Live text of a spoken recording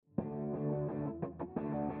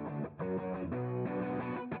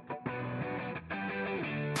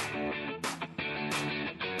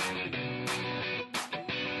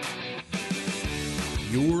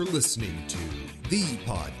You're listening to the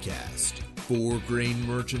podcast for grain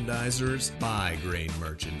merchandisers by grain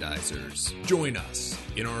merchandisers. Join us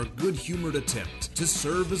in our good-humored attempt to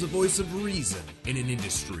serve as a voice of reason in an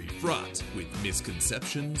industry fraught with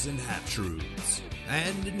misconceptions and half-truths.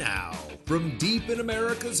 And now, from deep in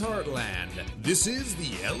America's heartland, this is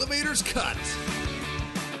the Elevator's Cut.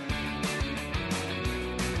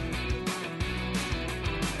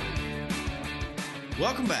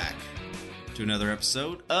 Welcome back to another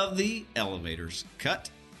episode of the Elevator's Cut.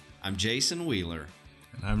 I'm Jason Wheeler.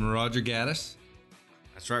 And I'm Roger Gaddis.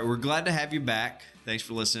 That's right. We're glad to have you back. Thanks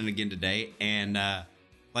for listening again today. And I'd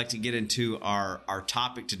like to get into our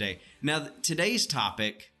topic today. Now, today's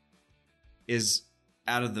topic is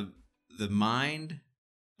out of the mind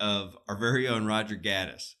of our very own Roger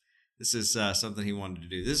Gaddis. This is something he wanted to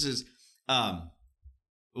do. This is,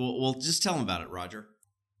 we'll just tell him about it, Roger.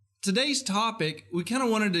 Today's topic, we kind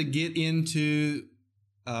of wanted to get into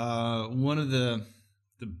one of the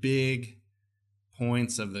big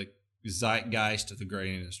points of the zeitgeist of the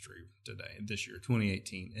grain industry this year,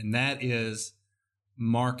 2018, and that is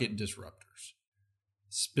market disruptors.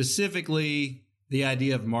 Specifically, the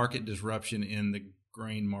idea of market disruption in the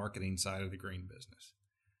grain marketing side of the grain business.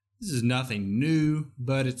 This is nothing new,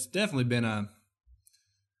 but it's definitely been I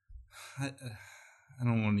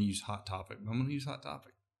don't want to use hot topic, but I'm going to use hot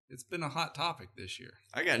topic. It's been a hot topic this year.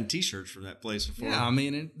 I gotten T-shirts from that place before. Yeah, I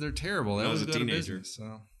mean, they're terrible. They I was always a go to teenager. business,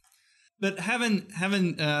 so. But having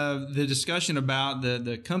the discussion about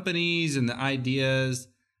the companies and the ideas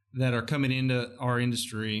that are coming into our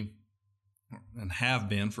industry and have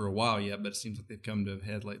been for a while yet, but it seems like they've come to a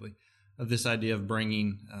head lately, of this idea of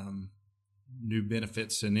bringing new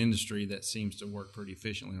benefits to an industry that seems to work pretty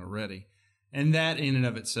efficiently already. And that in and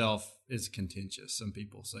of itself is contentious. Some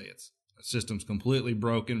people say it's a system's completely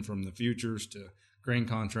broken from the futures to grain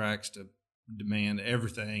contracts to demand,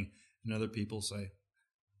 everything. And other people say,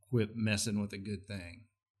 quit messing with a good thing.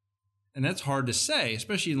 And that's hard to say,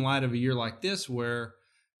 especially in light of a year like this where,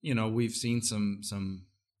 we've seen some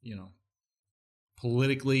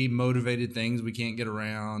politically motivated things we can't get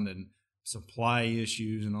around and supply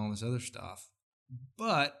issues and all this other stuff.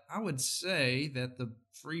 But I would say that the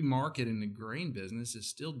free market in the grain business is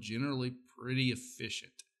still generally pretty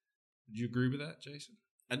efficient. Would you agree with that, Jason?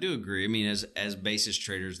 I do agree. I mean, as basis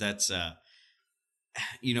traders, that's,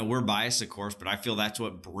 we're biased, of course, but I feel that's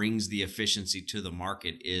what brings the efficiency to the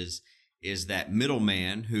market is that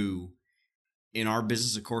middleman who in our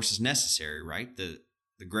business, of course, is necessary, right? The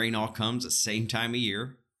grain all comes at the same time of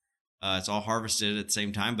year. It's all harvested at the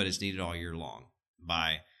same time, but it's needed all year long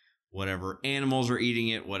by whatever animals are eating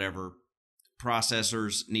it, whatever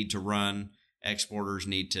processors need to run, exporters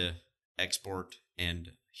need to export,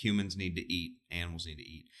 and humans need to eat, animals need to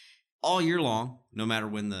eat all year long, no matter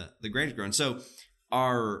when the grain is grown. So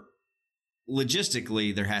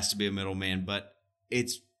logistically, there has to be a middleman, but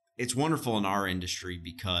it's wonderful in our industry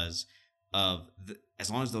because of as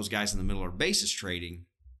long as those guys in the middle are basis trading,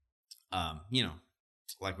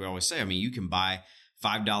 like we always say, I mean, you can buy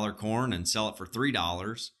 $5 corn and sell it for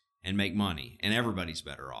 $3 and make money, and everybody's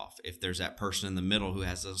better off if there's that person in the middle who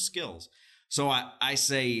has those skills. So I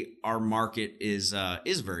say our market is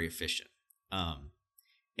very efficient.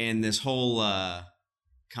 And this whole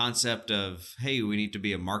concept of, hey, we need to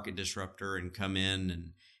be a market disruptor and come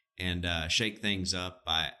in and shake things up.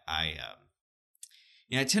 I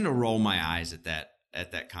tend to roll my eyes at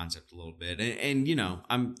that concept a little bit.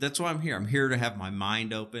 And that's why I'm here. I'm here to have my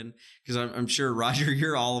mind open because I'm sure, Roger,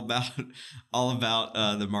 you're all about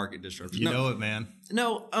the market disruption. You know it, man.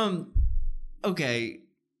 No, okay.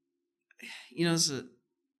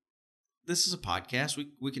 This is a podcast.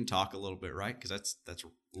 We can talk a little bit, right? Because that's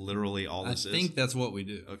literally all this is. I think that's what we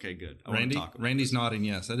do. Okay, good. Randy's nodding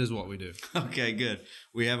yes. That is what we do. Okay, good.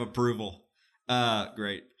 We have approval.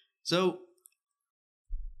 Great. So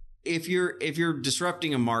if you're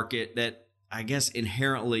disrupting a market that I guess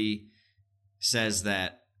inherently says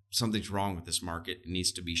that something's wrong with this market, it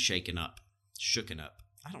needs to be shooken up.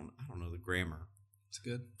 I don't know the grammar. It's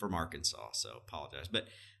good from Arkansas, so apologize. But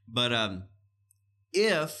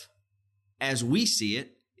if, as we see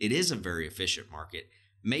it, it is a very efficient market,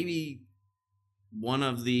 maybe one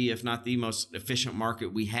of the, if not the most efficient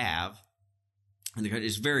market we have, and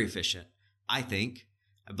it's very efficient. I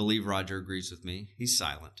believe Roger agrees with me. He's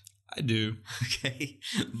silent. I do. Okay.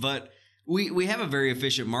 But we have a very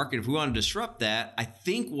efficient market. If we want to disrupt that, I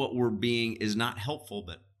think what we're being is not helpful,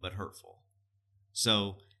 but hurtful.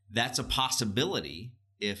 So that's a possibility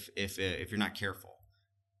if you're not careful.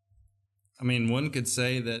 I mean, one could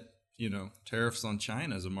say that, tariffs on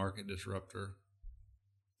China is a market disruptor.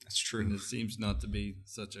 That's true. And it seems not to be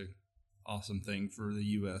such a awesome thing for the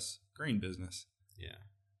U.S. grain business. Yeah.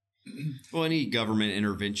 Well, any government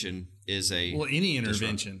intervention is any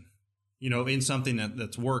intervention, in something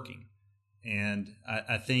that's working. And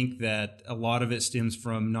I think that a lot of it stems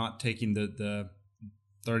from not taking the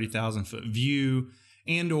 30,000 foot view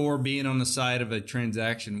and or being on the side of a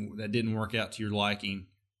transaction that didn't work out to your liking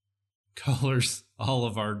colors all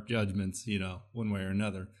of our judgments, one way or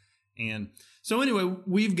another. And so anyway,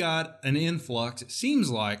 we've got an influx, it seems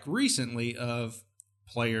like recently, of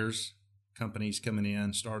players, companies coming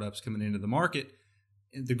in, startups coming into the market,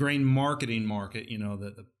 the grain marketing market,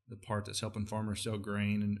 the part that's helping farmers sell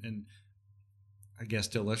grain and I guess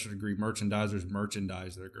to a lesser degree, merchandisers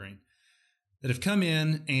merchandise their grain, that have come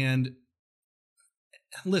in. And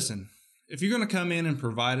listen, if you're going to come in and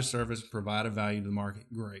provide a service, provide a value to the market,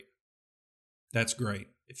 great. That's great.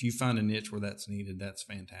 If you find a niche where that's needed, that's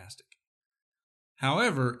fantastic.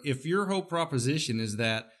 However, if your whole proposition is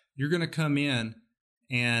that you're going to come in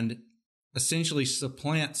and essentially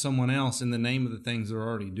supplant someone else in the name of the things they're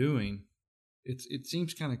already doing, it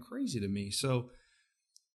seems kind of crazy to me. So,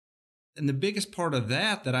 and the biggest part of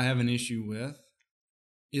that I have an issue with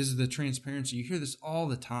is the transparency. You hear this all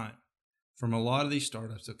the time from a lot of these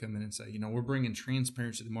startups that come in and say, we're bringing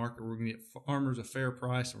transparency to the market. We're going to get farmers a fair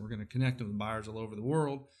price, and we're going to connect them with buyers all over the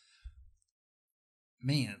world.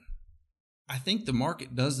 Man, I think the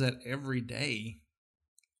market does that every day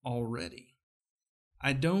already.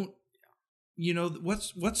 I don't,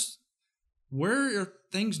 where are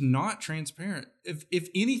things not transparent? If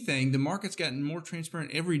anything, the market's gotten more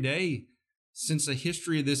transparent every day since the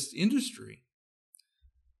history of this industry.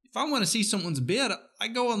 If I want to see someone's bid, I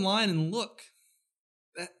go online and look.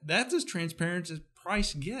 That's as transparent as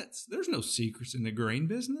price gets. There's no secrets in the grain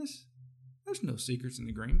business.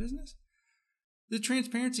 The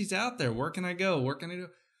transparency's out there. Where can I go? Where can I do?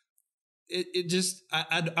 It just,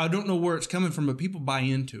 I don't know where it's coming from, but people buy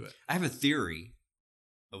into it. I have a theory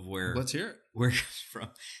of where. Let's hear it. Where it's from.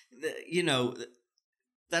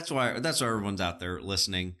 That's why everyone's out there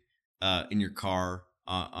listening in your car,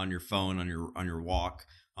 on your phone, on your walk,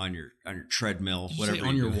 on your treadmill, whatever.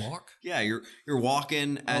 On your walk? Yeah, you're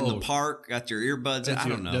walking in the park, got your earbuds. I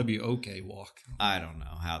don't know. WOK walk. I don't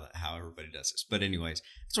know how everybody does this, but anyways,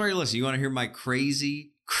 that's why you're listening. You want to hear my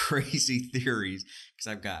crazy theories, because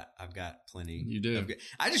I've got plenty. You do.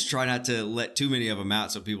 I just try not to let too many of them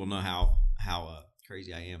out so people know how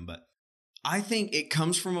crazy I am. But I think it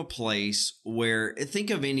comes from a place where, think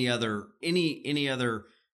of any other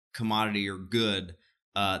commodity or good.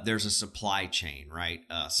 There's a supply chain, right?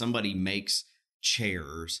 Somebody makes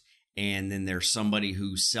chairs, and then there's somebody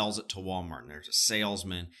who sells it to Walmart, and there's a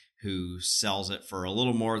salesman who sells it for a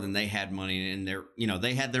little more than they had money, and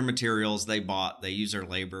they had their materials, they use their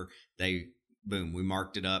labor, we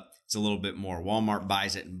marked it up. It's a little bit more. Walmart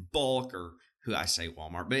buys it in bulk, or I say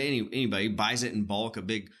Walmart, but anybody buys it in bulk, a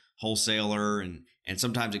big wholesaler, and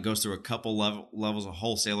sometimes it goes through a couple levels of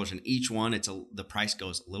wholesalers, and each one the price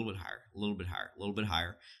goes a little bit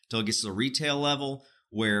higher until it gets to the retail level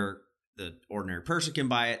where the ordinary person can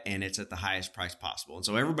buy it, and it's at the highest price possible. And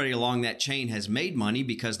so everybody along that chain has made money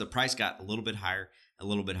because the price got a little bit higher, a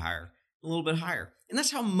little bit higher, a little bit higher. And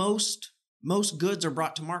that's how most goods are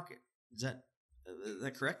brought to market. Is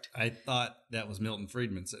that correct? I thought that was Milton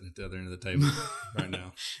Friedman sitting at the other end of the table right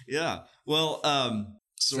now. Yeah. Well,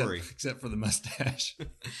 sorry. Except for the mustache.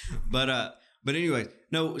 But anyway,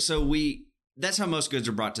 no, so that's how most goods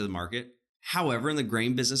are brought to the market. However, in the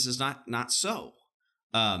grain business is not so.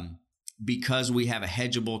 Because we have a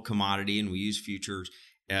hedgeable commodity and we use futures,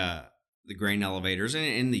 the grain elevators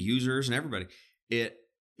and the users and everybody, it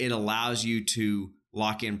allows you to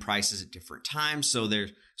lock in prices at different times.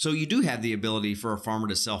 So you do have the ability for a farmer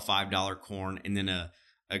to sell $5 corn, and then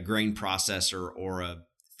a grain processor or a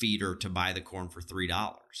feeder to buy the corn for $3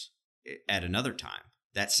 at another time,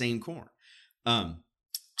 that same corn.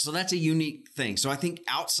 So that's a unique thing. So I think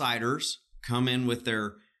outsiders come in with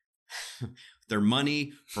their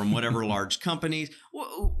money from whatever large companies.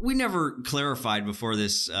 We never clarified before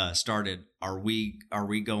this started. Are we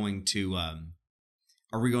going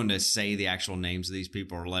to say the actual names of these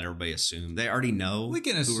people, or let everybody assume? They already know. We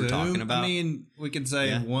can assume. Who we're talking about. I mean, we can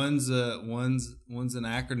say one's an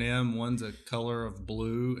acronym, one's a color of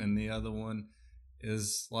blue, and the other one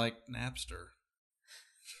is like Napster.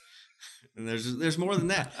 And there's more than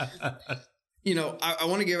that. I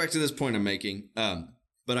want to get back to this point I'm making.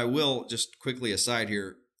 But I will just quickly aside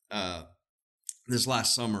here. This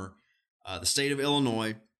last summer, the state of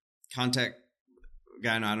Illinois contact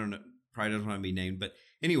guy, I don't know, probably doesn't want to be named, but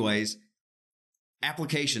anyways,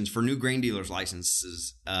 applications for new grain dealers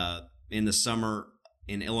licenses in the summer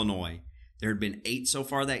in Illinois There had been 8 so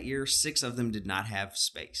far that year. 6 of them did not have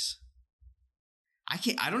space.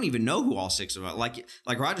 I don't even know who all 6 of them are. Like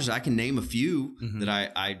Rogers, I can name a few that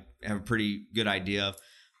I have a pretty good idea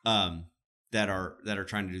of that are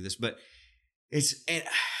trying to do this. But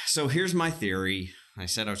so here's my theory. I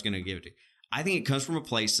said I was going to give it to you. I think it comes from a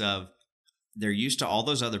place of they're used to all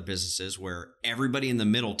those other businesses where everybody in the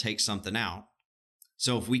middle takes something out.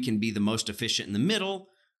 So if we can be the most efficient in the middle,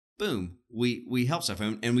 boom, we help stuff.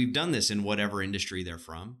 And we've done this in whatever industry they're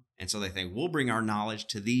from. And so they think we'll bring our knowledge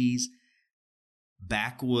to these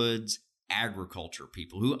backwoods agriculture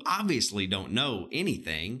people who obviously don't know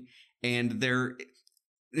anything. And they're,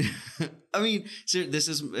 I mean, so this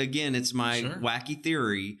is, again, it's my wacky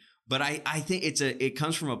theory, but I think it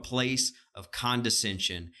comes from a place of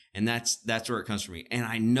condescension, and that's where it comes from me. And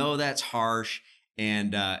I know that's harsh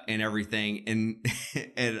and everything. And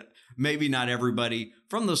maybe not everybody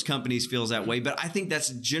from those companies feels that way, but I think that's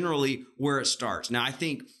generally where it starts. Now, I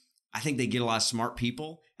think they get a lot of smart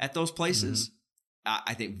people at those places.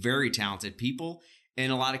 I think very talented people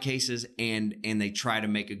in a lot of cases, and they try to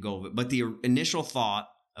make a go of it. But the initial thought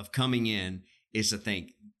of coming in is to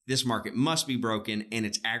think this market must be broken, and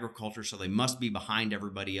it's agriculture, so they must be behind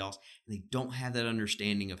everybody else. And they don't have that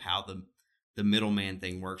understanding of how the middleman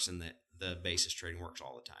thing works and the basis trading works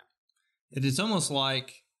all the time. It's almost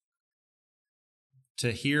like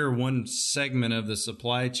to hear one segment of the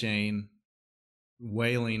supply chain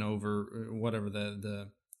wailing over whatever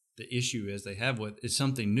the issue is they have with is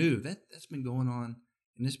something new that's been going on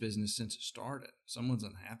in this business since it started. Someone's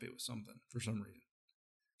unhappy with something for some reason.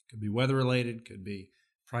 Could be weather related, could be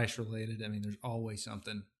price related. I mean, there's always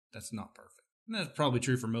something that's not perfect. And that's probably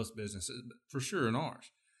true for most businesses, but for sure in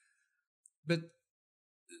ours. But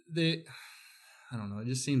I don't know, it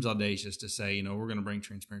just seems audacious to say, we're going to bring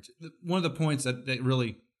transparency. One of the points that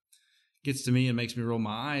really gets to me and makes me roll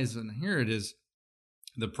my eyes when I hear it is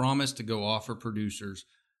the promise to go offer producers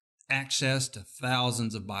access to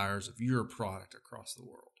thousands of buyers of your product across the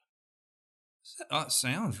world. That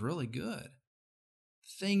sounds really good.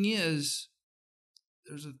 The thing is,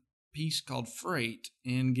 there's a piece called freight,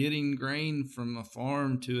 and getting grain from a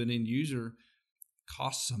farm to an end user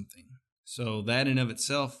costs something. So that in of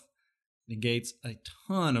itself negates a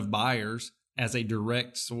ton of buyers as a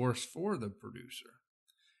direct source for the producer.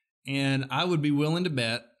 And I would be willing to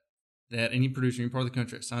bet that any producer in any part of the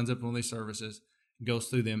country that signs up on one of these services, goes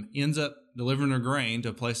through them, ends up delivering their grain to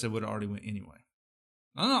a place that would have already went anyway.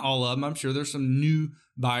 Not all of them. I'm sure there's some new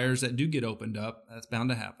buyers that do get opened up. That's bound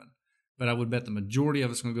to happen. But I would bet the majority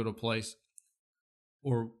of it's going to go to a place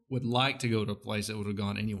or would like to go to a place that would have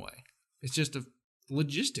gone anyway. It's just a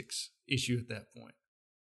logistics issue at that point.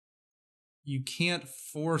 You can't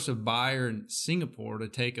force a buyer in Singapore to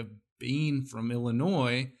take a bean from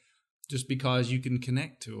Illinois just because you can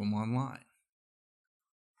connect to them online.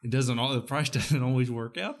 The price doesn't always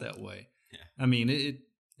work out that way. Yeah. I mean,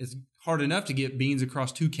 it's hard enough to get beans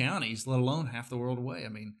across 2 counties, let alone half the world away. I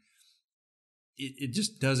mean, it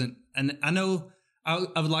just doesn't. And I know I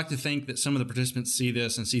would like to think that some of the participants see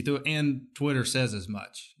this and see through it, and Twitter says as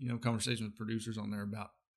much. Conversations with producers on there about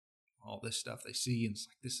all this stuff they see, and it's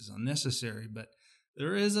like, this is unnecessary. But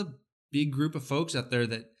there is a big group of folks out there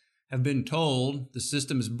that have been told the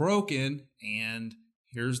system is broken, and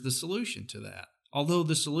here's the solution to that. Although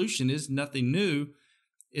the solution is nothing new,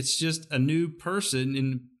 it's just a new person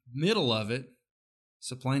in the middle of it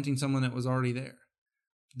supplanting someone that was already there.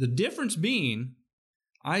 The difference being,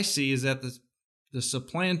 I see, is that the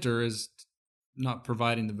supplanter is not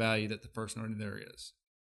providing the value that the person already there is.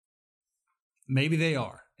 Maybe they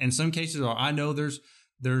are. In some cases are. I know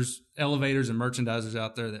there's elevators and merchandisers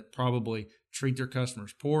out there that probably treat their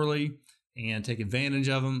customers poorly and take advantage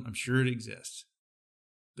of them. I'm sure it exists.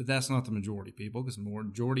 But that's not the majority of people, because the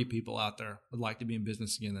majority of people out there would like to be in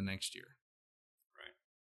business again the next year.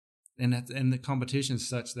 Right. And the competition is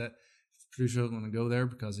such that if a producer doesn't want to go there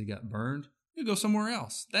because he got burned, you go somewhere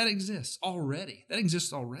else. That exists already.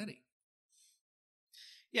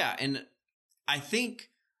 Yeah, and I think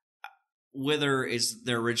whether it's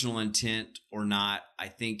their original intent or not, I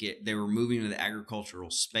think they were moving to the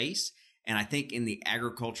agricultural space. And I think in the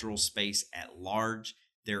agricultural space at large,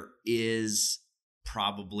 there is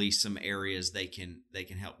probably some areas they can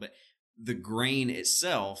help. But the grain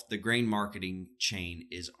itself, the grain marketing chain,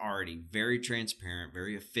 is already very transparent,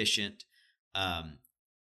 very efficient. And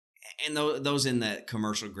those in the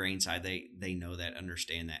commercial grain side, they know that,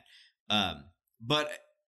 understand that. But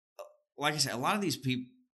like I said, a lot of these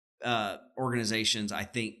organizations, I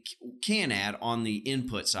think, can add on the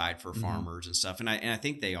input side for farmers and stuff. And I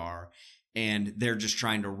think they are. And they're just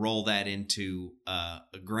trying to roll that into a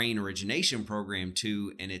grain origination program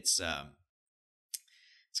too. And it's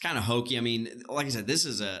it's kind of hokey. I mean, like I said, this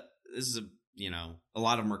is a a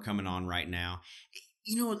lot of them are coming on right now.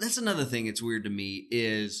 That's another thing that's weird to me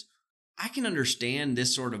is I can understand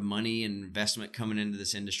this sort of money and investment coming into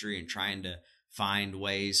this industry and trying to find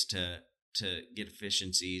ways to get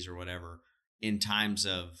efficiencies or whatever in times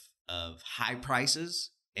of high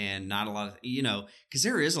prices and not a lot of, because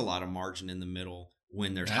there is a lot of margin in the middle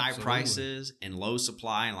when there's high prices and low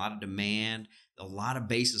supply and a lot of demand, a lot of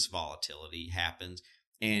basis volatility happens.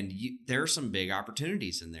 And there are some big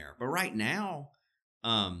opportunities in there. But right now,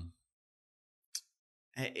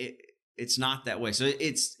 it's not that way. So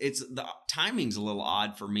it's the timing's a little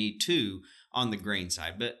odd for me too on the grain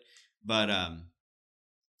side. But I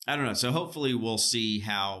don't know. So hopefully we'll see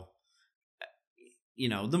how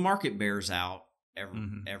the market bears out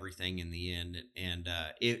everything in the end. And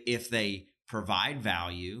if they provide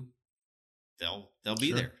value, they'll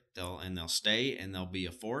be there. They'll stay and they'll be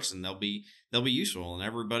a force and they'll be useful and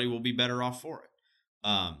everybody will be better off for it.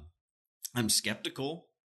 I'm skeptical,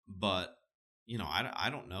 but I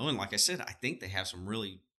don't know. And like I said, I think they have some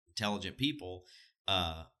really intelligent people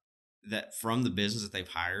that from the business that they've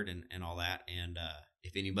hired and all that. And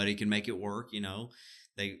if anybody can make it work,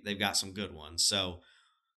 they've got some good ones. So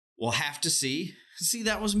we'll have to see. See,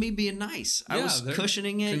 that was me being nice. I was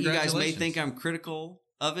cushioning it. You guys may think I'm critical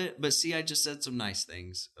of it, but see, I just said some nice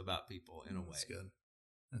things about people in a way. That's good.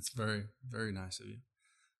 That's very, very nice of you.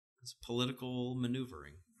 It's political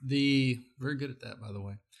maneuvering. Very good at that, by the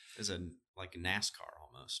way. It's like a NASCAR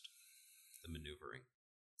almost, the maneuvering.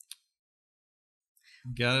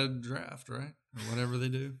 Got a draft, right? Or whatever they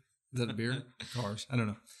do. Is that a beer? Cars. I don't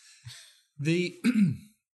know.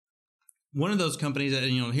 One of those companies that,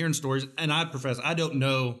 hearing stories, and I profess, I don't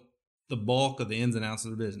know the bulk of the ins and outs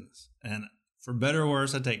of the business. And for better or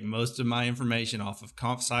worse, I take most of my information off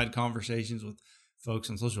of side conversations with folks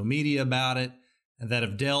on social media about it and that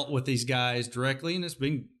have dealt with these guys directly. And it's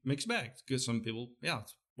been mixed bag. It's good. Some people,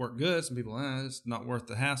 it's worked good. Some people, it's not worth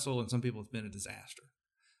the hassle. And some people, it's been a disaster.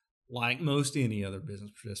 Like most any other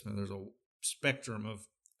business participant, there's a spectrum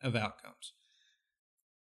of outcomes.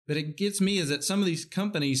 But it gets me is that some of these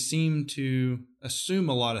companies seem to assume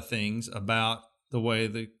a lot of things about the way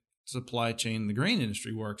the supply chain, the grain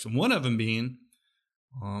industry works. And one of them being,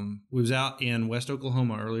 we was out in West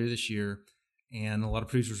Oklahoma earlier this year, and a lot of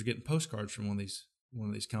producers were getting postcards from one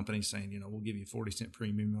of these companies saying, we'll give you a 40-cent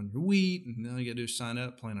premium on your wheat, and all you got to do is sign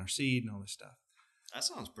up, plant our seed, and all this stuff. That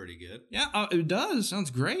sounds pretty good. Yeah, it does.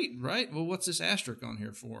 Sounds great, right? Well, what's this asterisk on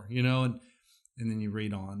here for? And then you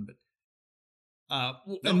read on, but.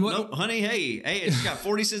 No, honey, hey, it's got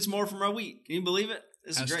 40 cents more from our wheat. Can you believe it?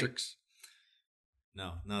 This is great.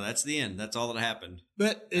 No, that's the end. That's all that happened.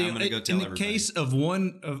 But I'm going to go tell everybody.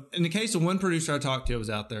 In the case of one producer I talked to, I was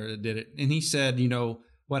out there that did it, and he said,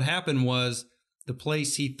 what happened was the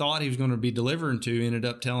place he thought he was going to be delivering to ended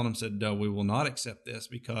up telling him, said, no, we will not accept this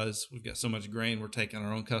because we've got so much grain. We're taking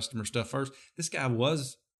our own customer stuff first. This guy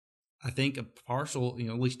was, I think, a partial,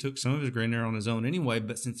 at least took some of his grain there on his own anyway.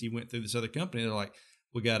 But since he went through this other company, they're like,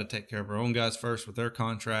 we got to take care of our own guys first with their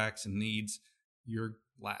contracts and needs. You're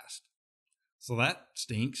last. So that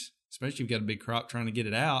stinks, especially if you've got a big crop trying to get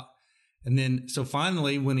it out. And then, so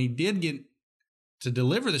finally, when he did get to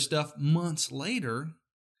deliver the stuff months later,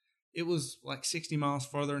 it was like 60 miles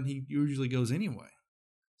farther than he usually goes anyway.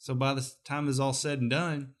 So by the time it's all said and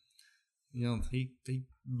done, he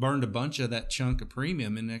burned a bunch of that chunk of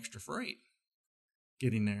premium in extra freight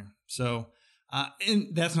getting there. So,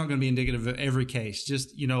 and that's not going to be indicative of every case.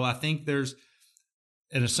 Just, I think there's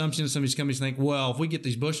an assumption that some of these companies think, well, if we get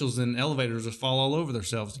these bushels, then elevators will fall all over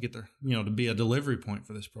themselves to get their, to be a delivery point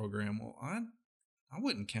for this program. Well, I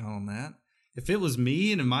wouldn't count on that. If it was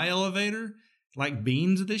me and in my elevator, like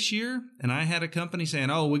beans this year, and I had a company saying,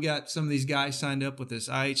 oh, we got some of these guys signed up with this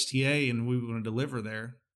IHTA and we were going to deliver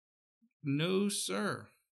there. No, sir.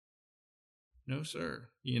 No, sir.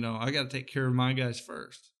 I got to take care of my guys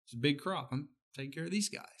first. It's a big crop. I'm taking care of these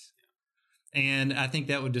guys. Yeah. And I think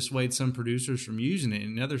that would dissuade some producers from using it.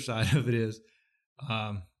 And the other side of it is,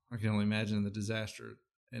 I can only imagine the disaster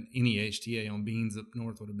and any HTA on beans up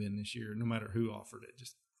north would have been this year, no matter who offered it,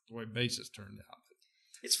 just the way basis turned out.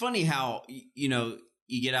 It's funny how,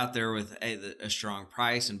 you get out there with a strong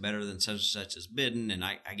price and better than such and such is bidding, and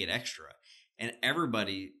I get extra. And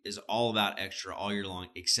everybody is all about extra all year long,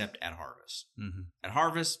 except at harvest. Mm-hmm. At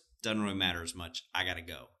harvest, doesn't really matter as much. I got to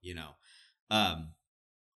go,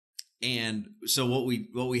 And so what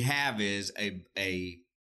we have is a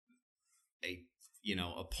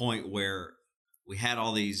point where we had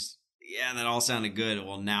all these, that all sounded good.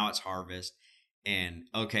 Well, now it's harvest. And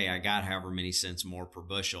okay, I got however many cents more per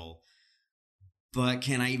bushel, but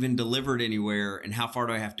can I even deliver it anywhere? And how far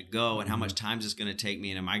do I have to go? And how much time is it going to take me?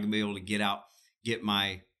 And am I going to be able to get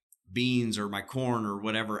my beans or my corn or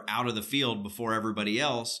whatever out of the field before everybody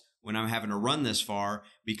else when I'm having to run this far?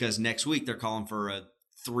 Because next week they're calling for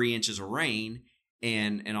 3 inches of rain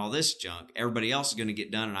and all this junk. Everybody else is going to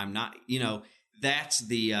get done, and I'm not. That's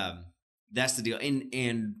the deal.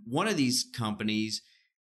 And one of these companies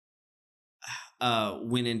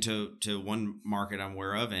went into one market I'm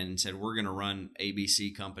aware of and said, we're going to run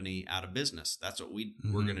ABC company out of business. That's what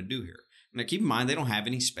we're going to do here. Now, keep in mind, they don't have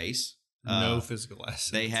any space. No physical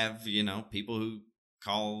assets. They have, people who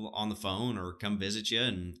call on the phone or come visit you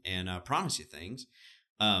and promise you things.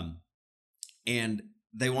 And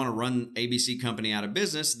they want to run ABC company out of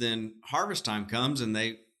business. Then harvest time comes and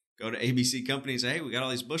they go to ABC company and say, hey, we got all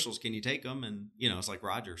these bushels. Can you take them? And, it's like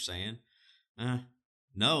Roger saying,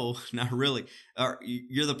 no, not really.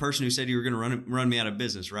 You're the person who said you were going to run me out of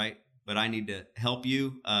business, right? But I need to help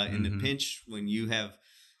you in the pinch when you have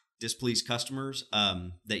displeased customers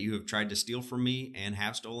that you have tried to steal from me and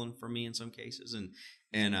have stolen from me in some cases.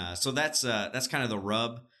 And so that's kind of the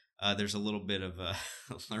rub. There's a little bit of a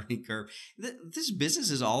learning curve. This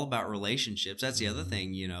business is all about relationships. That's the other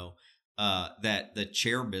thing, that the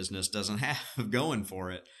chair business doesn't have going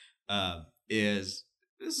for it is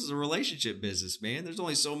this is a relationship business, man. There's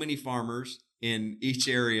only so many farmers in each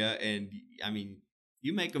area. And I mean,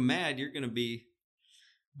 you make them mad, you're going to be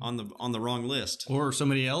on the wrong list. Or so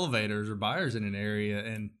many elevators or buyers in an area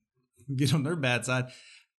and get on their bad side.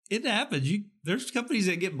 It happens. There's companies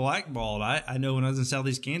that get blackballed. I know when I was in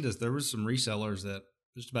Southeast Kansas, there was some resellers that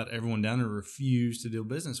just about everyone down there refused to do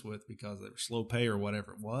business with because they were slow pay or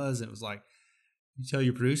whatever it was. And it was like, you tell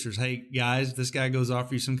your producers, hey, guys, this guy goes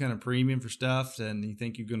offer you some kind of premium for stuff and you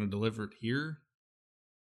think you're going to deliver it here,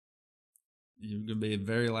 you're going to be the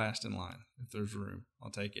very last in line. If there's room,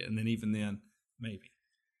 I'll take it. And then even then, maybe.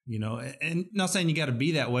 And not saying you got to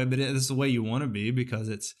be that way, but it's the way you want to be because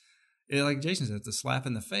it's like Jason said, it's a slap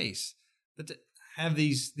in the face. But to have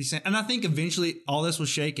these, and I think eventually all this will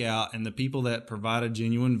shake out, and the people that provide a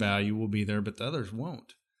genuine value will be there, but the others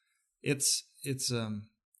won't.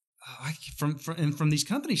 From these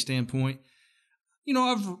company standpoint,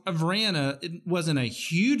 I've ran it wasn't a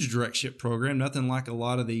huge direct ship program, nothing like a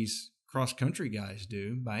lot of these cross country guys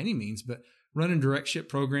do by any means, but running direct ship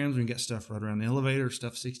programs when you get stuff right around the elevator,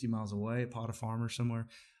 stuff 60 miles away, a pot of farmer somewhere.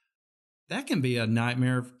 That can be a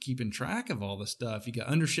nightmare of keeping track of all the stuff. You got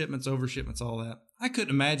undershipments, overshipments, all that. I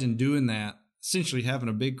couldn't imagine doing that, essentially having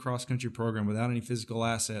a big cross-country program without any physical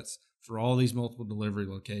assets for all these multiple delivery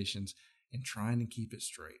locations and trying to keep it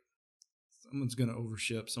straight. Someone's going to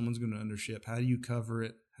overship, someone's going to undership. How do you cover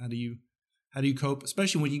it? How do you cope?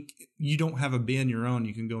 Especially when you don't have a bin your own,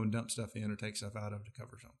 you can go and dump stuff in or take stuff out of to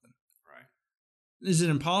cover something. Right. Is it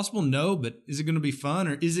impossible? No, but is it going to be fun,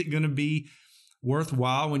 or is it going to be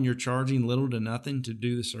worthwhile when you're charging little to nothing to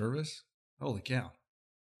do the service? Holy cow.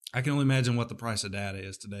 I can only imagine what the price of data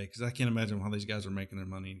is today because I can't imagine how these guys are making their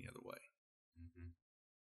money any other way. Mm-hmm.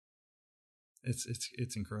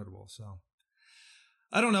 It's incredible. So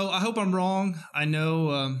I don't know. I hope I'm wrong. I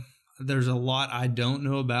know there's a lot I don't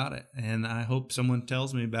know about it, and I hope someone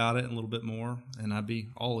tells me about it a little bit more, and I'd be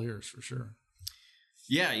all ears for sure.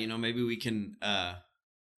 Yeah, maybe we can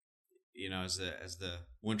as the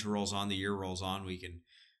winter rolls on, the year rolls on,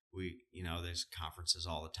 there's conferences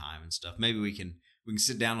all the time and stuff. Maybe we can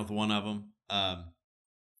sit down with one of them,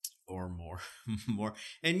 or more,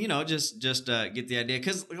 and just get the idea.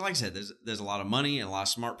 Because like I said, there's a lot of money and a lot of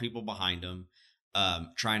smart people behind them,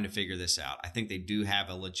 trying to figure this out. I think they do have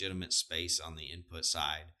a legitimate space on the input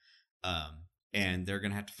side, and they're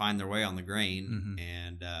going to have to find their way on the grain,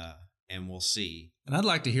 and we'll see. And I'd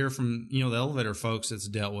like to hear from, the elevator folks that's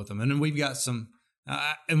dealt with them. And then we've got some,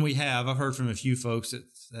 I've heard from a few folks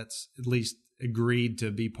that's at least agreed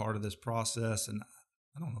to be part of this process. And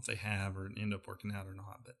I don't know if they have or end up working out or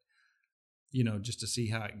not, but, just to see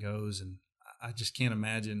how it goes. And I just can't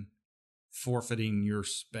imagine forfeiting your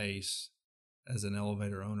space as an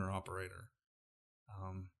elevator owner operator,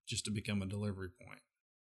 just to become a delivery point.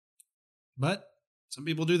 But some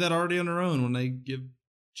people do that already on their own when they give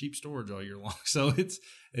cheap storage all year long. So it's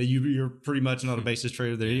you're pretty much not a basis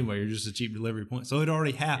trader there anyway. You're just a cheap delivery point. So it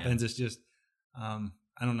already happens. Yeah. It's just I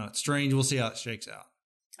don't know. It's strange. We'll see how it shakes out.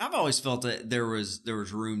 I've always felt that there was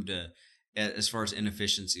room to, as far as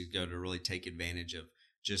inefficiencies go, to really take advantage of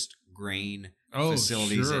just grain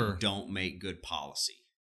facilities that don't make good policy.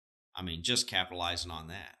 I mean, just capitalizing on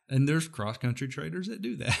that. And there's cross-country traders that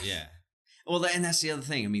do that. Yeah. Well, and that's the other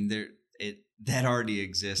thing. I mean, that already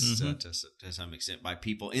exists to some extent by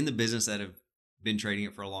people in the business that have been trading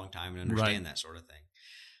it for a long time and understand that sort of thing.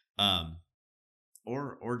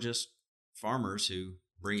 or just farmers who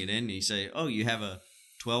bring it in and you say, oh, you have a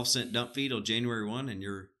 12-cent dump feed on January 1 and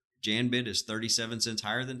your Jan bid is 37 cents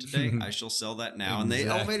higher than today. I shall sell that now. Exactly. And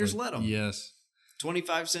the elevators let them. Yes.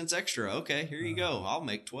 25 cents extra. Okay, here you go. I'll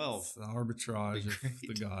make 12. The arbitrage of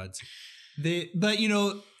the gods. But, you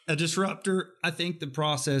know, a disruptor, I think the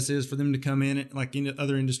process is for them to come in, like in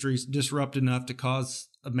other industries, disrupt enough to cause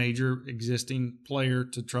a major existing player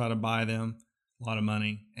to try to buy them a lot of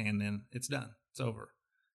money, and then it's done. It's over.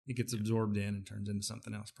 It gets absorbed in and turns into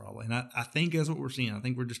something else probably. And I think that's what we're seeing. I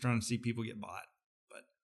think we're just trying to see people get bought. But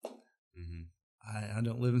I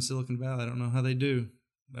don't live in Silicon Valley. I don't know how they do.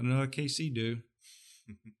 I know how KC do.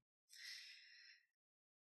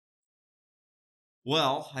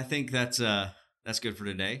 Well, I think that's good for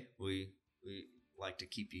today. We like to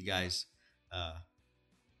keep you guys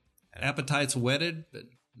appetites whetted, but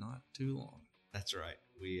not too long. That's right.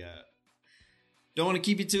 We don't want to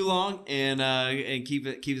keep you too long and keep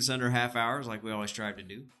us under half hours like we always try to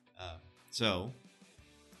do. So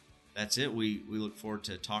that's it. We look forward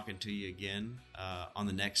to talking to you again on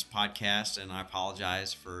the next podcast. And I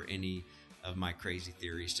apologize for any of my crazy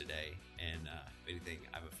theories today. And if anything,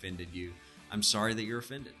 I've offended you, I'm sorry that you're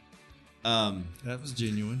offended. That was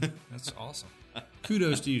genuine. That's awesome.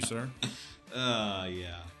 Kudos to you, sir.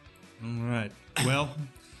 Yeah. All right. Well,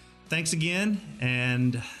 thanks again.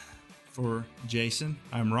 And for Jason,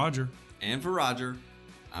 I'm Roger. And for Roger,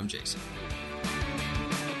 I'm Jason.